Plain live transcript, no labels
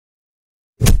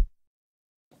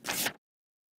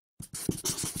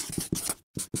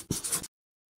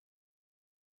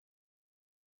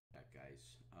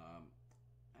Guys,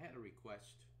 I had a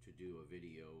request to do a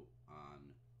video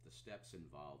on the steps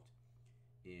involved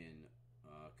in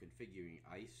configuring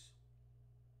ICE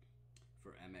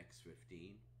for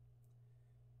MX-15,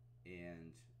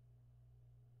 and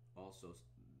also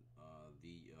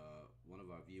one of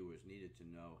our viewers needed to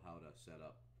know how to set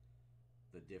up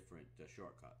the different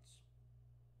shortcuts.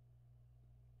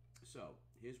 So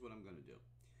here's what I'm going to do.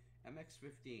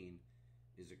 MX-15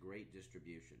 is a great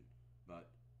distribution, but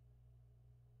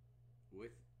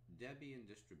with Debian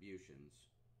distributions,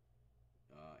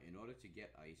 in order to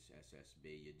get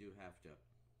Ice-SSB, you do have to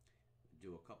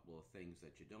do a couple of things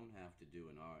that you don't have to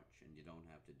do in Arch and you don't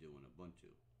have to do in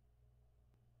Ubuntu.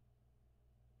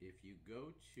 If you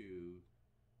go to,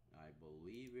 I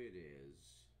believe it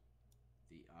is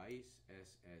the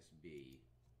Ice-SSB,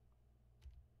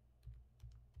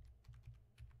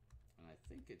 and I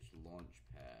think it's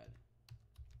Launchpad.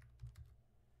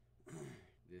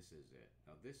 This is it.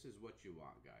 Now this is what you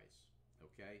want, guys.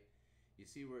 Okay? You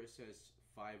see where it says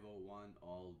 501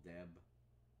 all deb?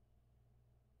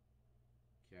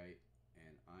 Okay?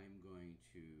 And I'm going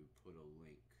to put a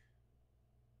link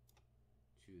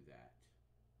to that.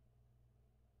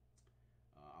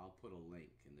 I'll put a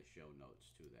link in the show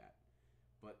notes to that.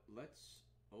 But let's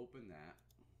open that.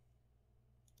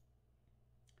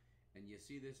 And you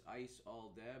see this ICE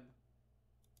all deb?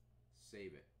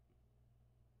 Save it.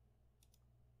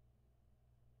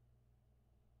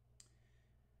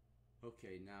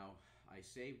 Okay, now I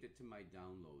saved it to my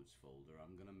downloads folder.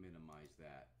 I'm going to minimize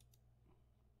that.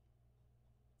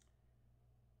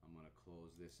 I'm going to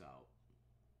close this out.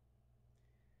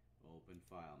 Open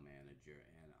File Manager,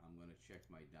 and I'm going to check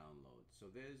my downloads. So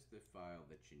there's the file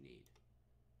that you need.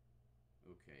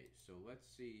 Okay, so let's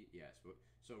see. Yes,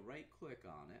 so right click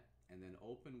on it and then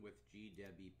open with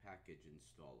GDebi Package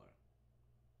Installer.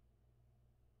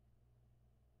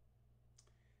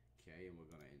 Okay, and we're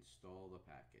going to install the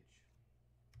package.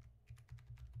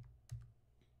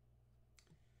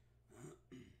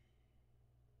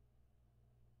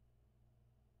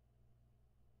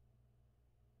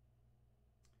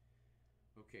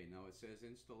 Okay, now it says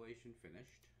installation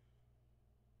finished,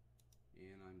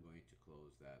 and I'm going to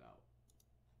close that out.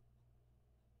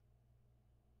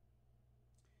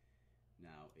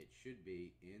 Now it should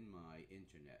be in my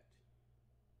internet,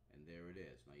 and there it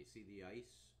is. Now you see the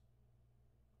ICE.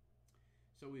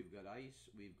 So we've got ICE,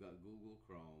 we've got Google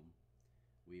Chrome,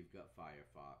 we've got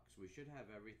Firefox. We should have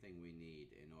everything we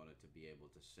need in order to be able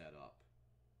to set up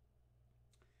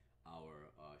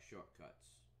our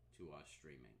shortcuts to our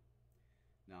streaming.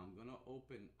 Now I'm going to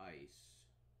open ICE.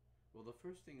 Well, the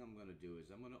first thing I'm going to do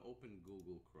is I'm going to open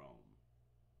Google Chrome.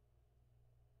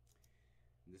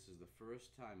 And this is the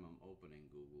first time I'm opening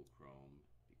Google Chrome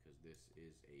because this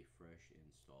is a fresh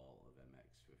install of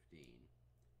MX-15.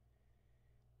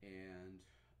 And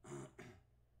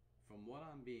from what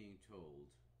I'm being told,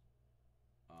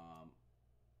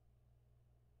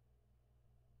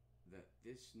 that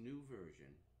this new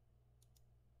version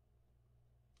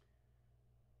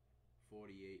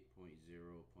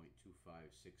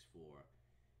 48.0.2564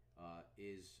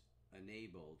 is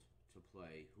enabled to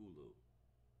play Hulu.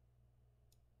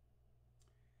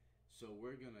 So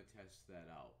we're going to test that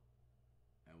out,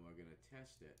 and we're going to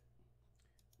test it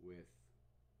with,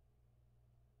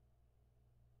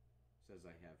 says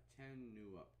I have 10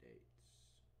 new updates.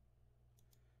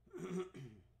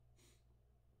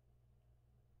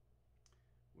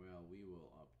 Well, we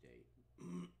will update.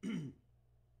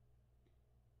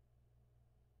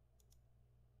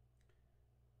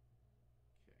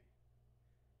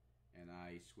 And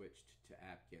I switched to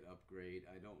apt-get upgrade.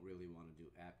 I don't really want to do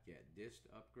apt-get dist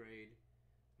upgrade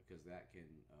because that can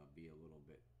be a little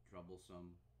bit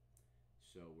troublesome.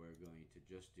 So we're going to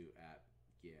just do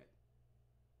apt-get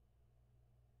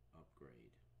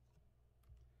upgrade.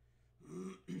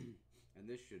 And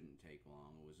this shouldn't take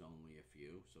long. It was only a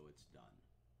few, so it's done.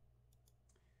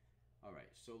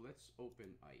 Alright, so let's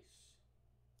open ICE.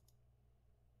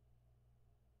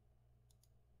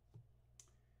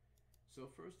 So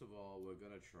first of all, we're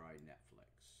going to try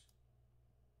Netflix.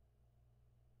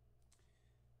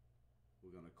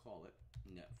 We're going to call it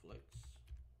Netflix.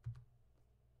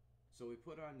 So we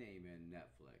put our name in,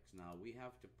 Netflix. Now we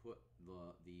have to put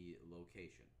the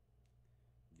location,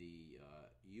 the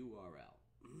URL.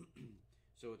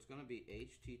 So it's going to be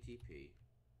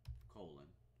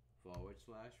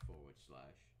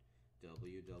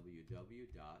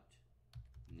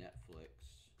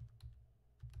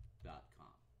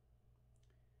http://www.netflix.com.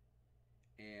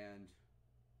 And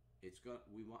it's got,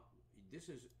 this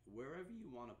is wherever you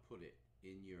want to put it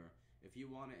in your, if you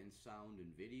want it in sound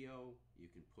and video, you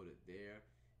can put it there.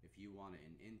 If you want it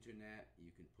in internet,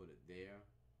 you can put it there.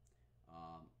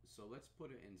 So let's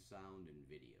put it in sound and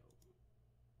video.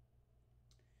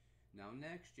 Now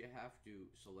next you have to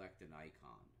select an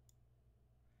icon.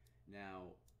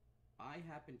 Now I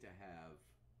happen to have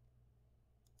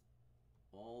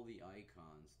all the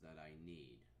icons that I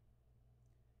need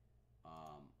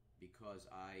because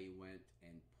I went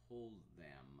and pulled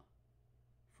them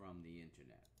from the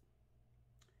internet.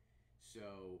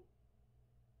 So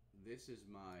this is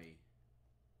my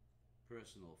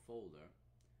personal folder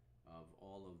of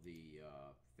all of the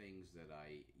things that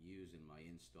I use in my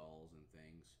installs and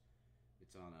things.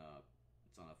 It's on a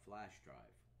flash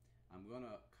drive. I'm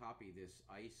gonna copy this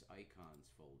Ice Icons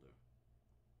folder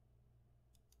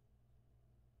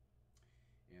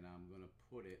and I'm gonna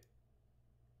put it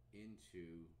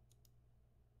into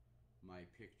my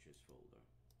pictures folder,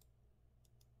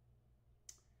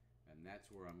 and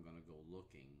that's where I'm gonna go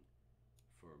looking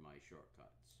for my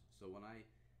shortcuts. So when I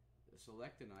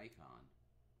select an icon,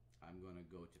 I'm going to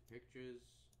go to Pictures,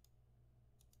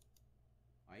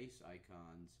 Ice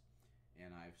Icons,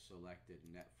 and I've selected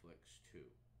Netflix 2.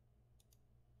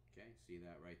 Okay, see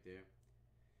that right there?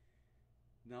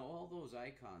 Now all those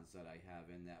icons that I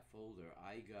have in that folder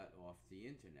I got off the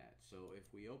internet. So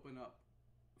if we open up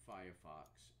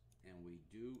Firefox and we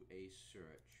do a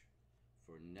search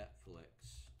for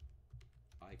Netflix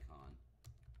icon,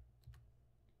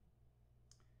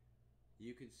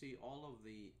 you can see all of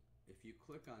the, if you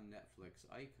click on Netflix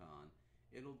icon,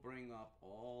 it'll bring up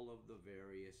all of the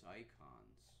various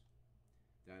icons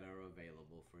that are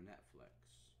available for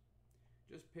Netflix.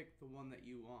 Just pick the one that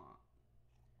you want.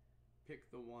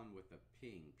 Pick the one with the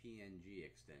PNG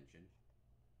extension.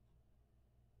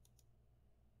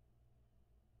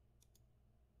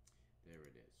 There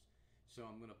it is. So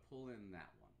I'm going to pull in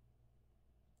that one.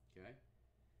 Okay?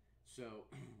 So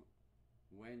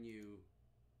when you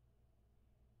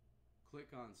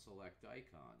click on select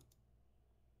icon,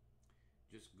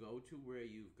 just go to where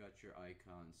you've got your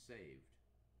icon saved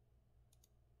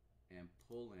and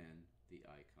pull in the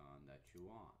icon that you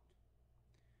want.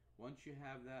 Once you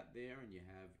have that there and you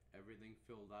have everything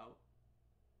filled out,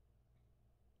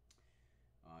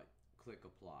 click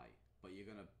apply. But you're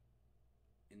gonna,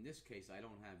 in this case I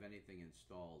don't have anything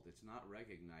installed. It's not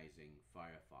recognizing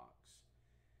Firefox,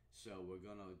 so we're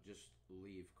gonna just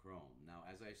leave Chrome. Now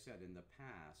as I said, in the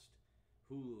past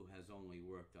Hulu has only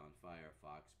worked on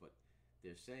Firefox, but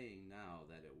they're saying now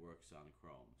that it works on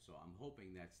Chrome. So I'm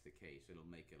hoping that's the case. It'll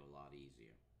make it a lot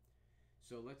easier.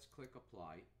 So let's click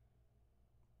apply.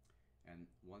 And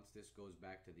once this goes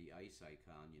back to the ice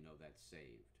icon, you know that's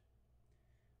saved.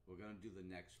 We're going to do the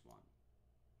next one.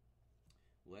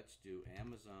 Let's do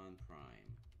Amazon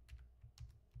Prime.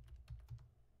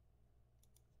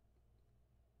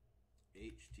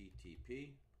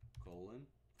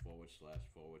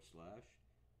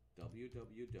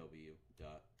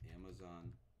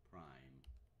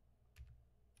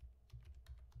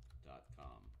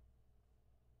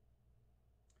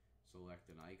 Select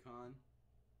an icon.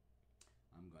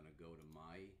 I'm going to go to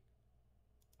my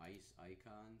Ice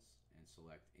Icons and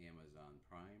select Amazon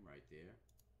Prime right there.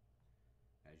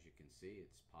 As you can see,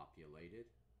 it's populated,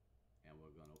 and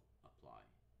we're going to apply.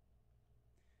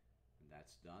 And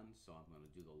that's done, so I'm going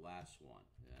to do the last one.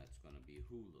 That's going to be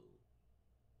Hulu.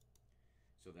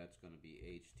 So that's going to be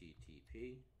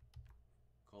http://hulu.com.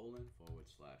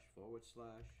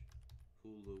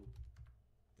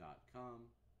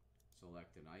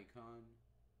 Select an icon.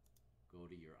 Go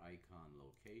to your icon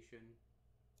location.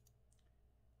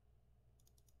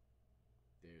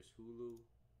 There's Hulu.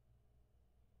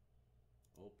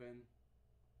 Open.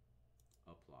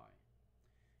 Apply.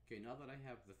 Okay, now that I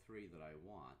have the three that I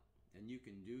want, and you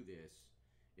can do this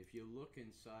if you look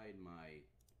inside my,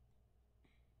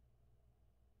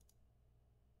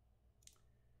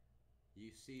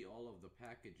 you see all of the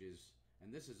packages,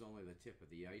 and this is only the tip of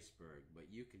the iceberg, but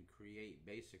you can create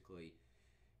basically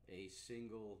a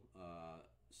single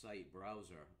site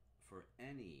browser for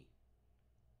any,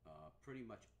 pretty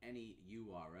much any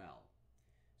URL.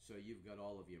 So you've got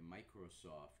all of your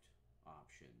Microsoft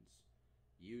options,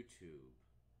 YouTube,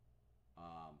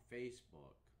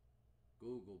 Facebook,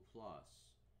 Google+,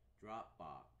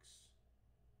 Dropbox,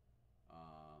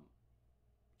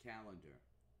 Calendar,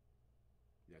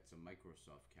 that's a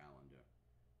Microsoft calendar,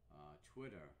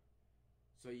 Twitter.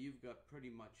 So you've got pretty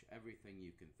much everything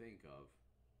you can think of.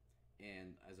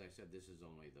 And as I said, this is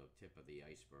only the tip of the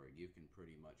iceberg. You can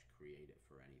pretty much create it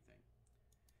for anything.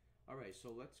 Alright,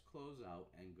 so let's close out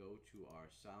and go to our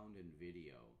sound and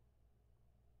video.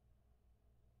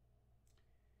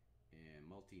 And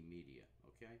multimedia.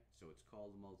 Okay, so it's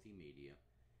called multimedia.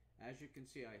 As you can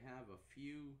see, I have a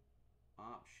few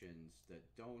options that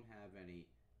don't have any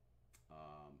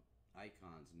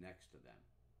icons next to them.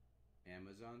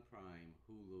 Amazon Prime,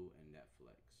 Hulu, and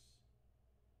Netflix.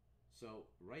 So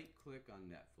right click on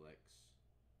Netflix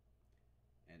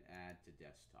and add to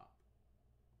desktop.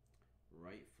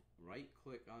 Right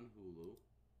click on Hulu,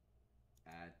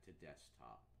 add to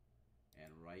desktop, and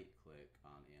right click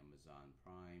on Amazon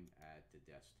Prime, add to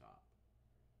desktop.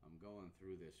 I'm going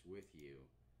through this with you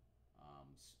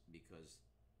because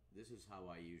this is how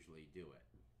I usually do it.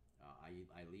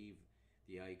 I leave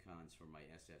the icons for my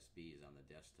SSBs on the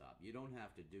desktop. You don't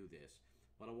have to do this,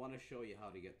 but I want to show you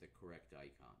how to get the correct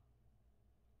icon.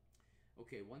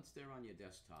 Okay, once they're on your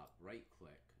desktop, right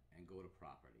click and go to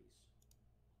Properties.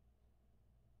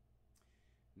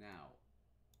 Now,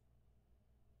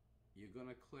 you're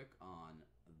going to click on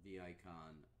the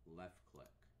icon, left click.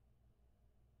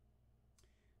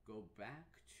 Go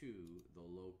back to the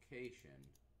location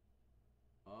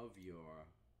of your,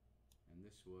 and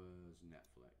this was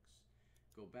Netflix.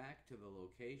 Go back to the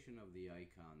location of the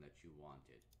icon that you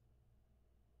wanted.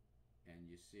 And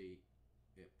you see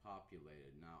it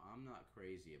populated. Now, I'm not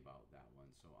crazy about that one,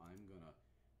 so I'm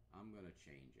gonna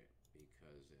change it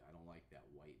because I don't like that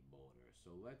white border.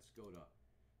 So let's go to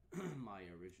my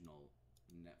original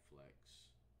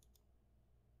Netflix,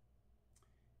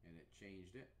 and it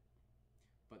changed it.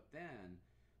 But then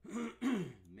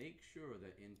make sure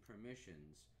that in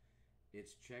permissions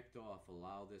it's checked off,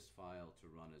 allow this file to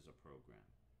run as a program.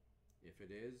 If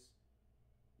it is,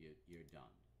 you're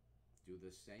done. Do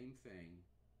the same thing.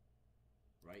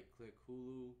 Right click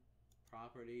Hulu,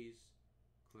 Properties,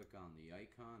 click on the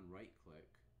icon, right click,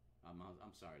 I'm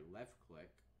sorry, left click,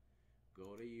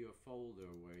 go to your folder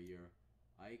where your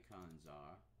icons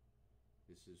are.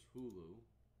 This is Hulu.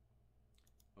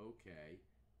 Okay,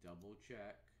 double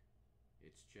check,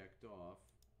 it's checked off,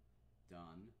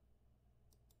 done.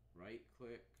 Right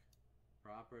click,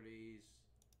 Properties,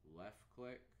 left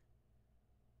click,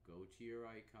 go to your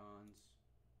icons.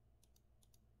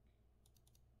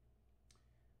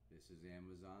 This is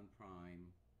Amazon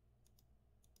Prime.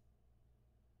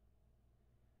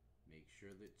 Make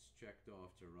sure that it's checked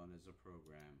off to run as a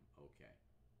program. Okay.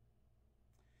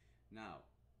 Now,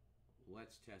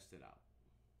 let's test it out.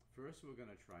 First, we're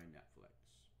going to try Netflix.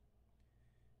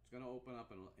 It's going to open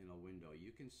up in a window.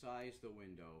 You can size the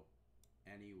window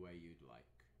any way you'd like.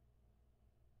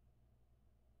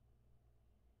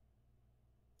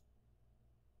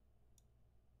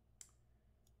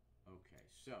 Okay,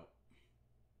 so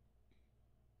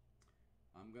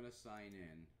I'm going to sign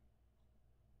in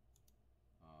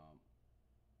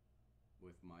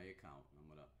with my account. I'm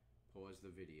going to pause the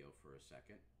video for a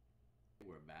second.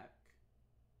 We're back.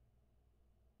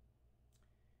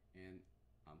 And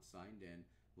I'm signed in.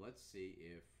 Let's see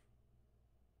if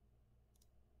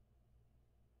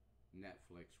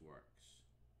Netflix works.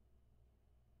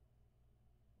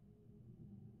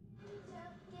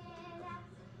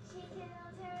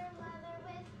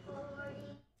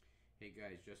 Hey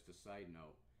guys, just a side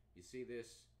note. You see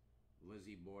this?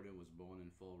 Lizzie Borden was born in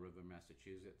Fall River,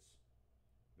 Massachusetts.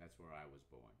 That's where I was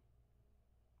born.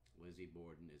 Lizzie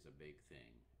Borden is a big thing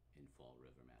in Fall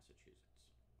River, Massachusetts.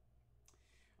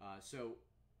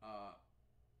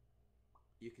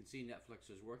 You can see Netflix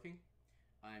is working.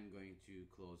 I'm going to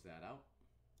close that out.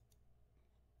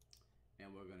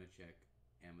 And we're going to check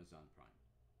Amazon Prime.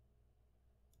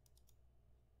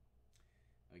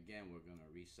 Again, we're going to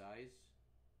resize.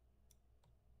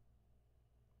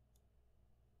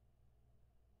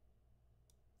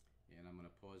 And I'm going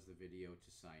to pause the video to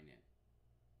sign in.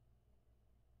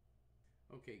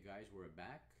 Okay guys, we're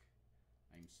back.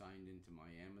 I'm signed into my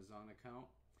Amazon account.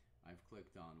 I've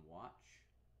clicked on watch.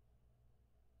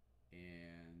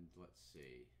 And let's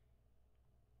see.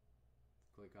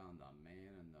 Click on the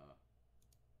man in the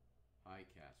high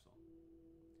castle.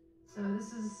 So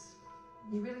this is,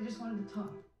 you really just wanted to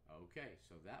talk. Okay,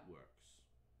 so that works.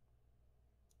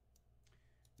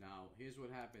 Now, here's what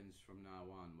happens from now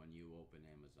on when you open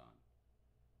Amazon.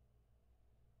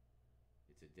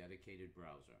 It's a dedicated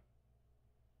browser.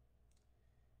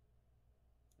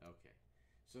 Okay,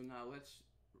 so now let's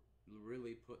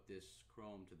really put this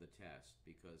Chrome to the test,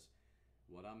 because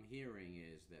what I'm hearing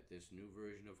is that this new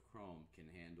version of Chrome can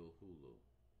handle Hulu.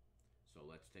 So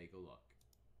let's take a look.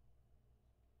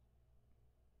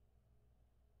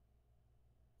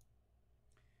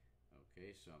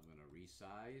 Okay, so I'm going to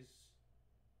resize.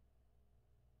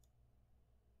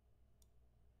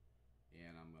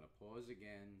 And I'm going to pause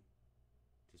again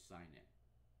to sign in.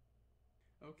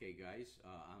 Okay guys,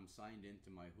 I'm signed into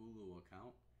my Hulu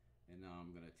account, and now now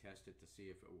I'm going to test it to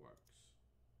see if it works.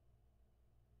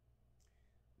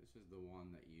 This is the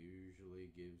one that usually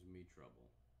gives me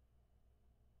trouble.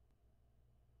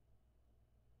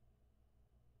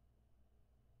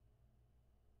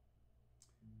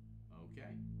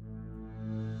 Okay.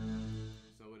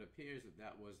 So it appears that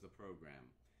that was the program.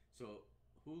 So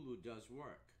Hulu does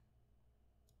work.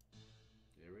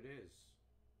 There it is.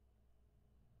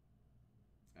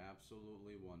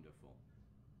 Absolutely wonderful.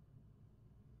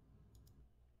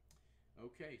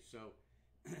 Okay, so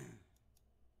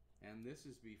and this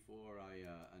is before I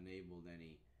enabled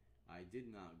any. I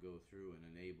did not go through and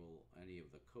enable any of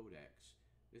the codecs.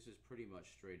 This is pretty much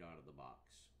straight out of the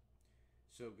box.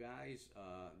 So guys,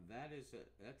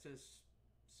 that's as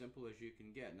simple as you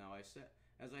can get. Now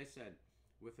as I said,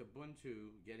 with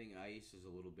Ubuntu, getting Ice is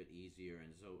a little bit easier,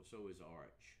 and so is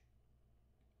Arch.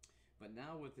 But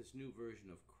now with this new version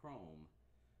of Chrome,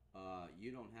 you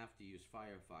don't have to use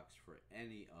Firefox for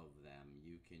any of them.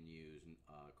 You can use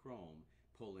Chrome,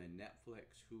 pull in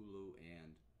Netflix, Hulu,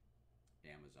 and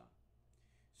Amazon.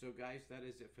 So guys, that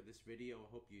is it for this video. I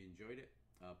hope you enjoyed it.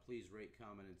 Please rate,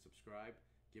 comment, and subscribe.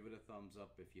 Give it a thumbs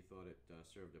up if you thought it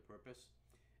served a purpose.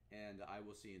 And I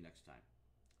will see you next time.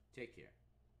 Take care.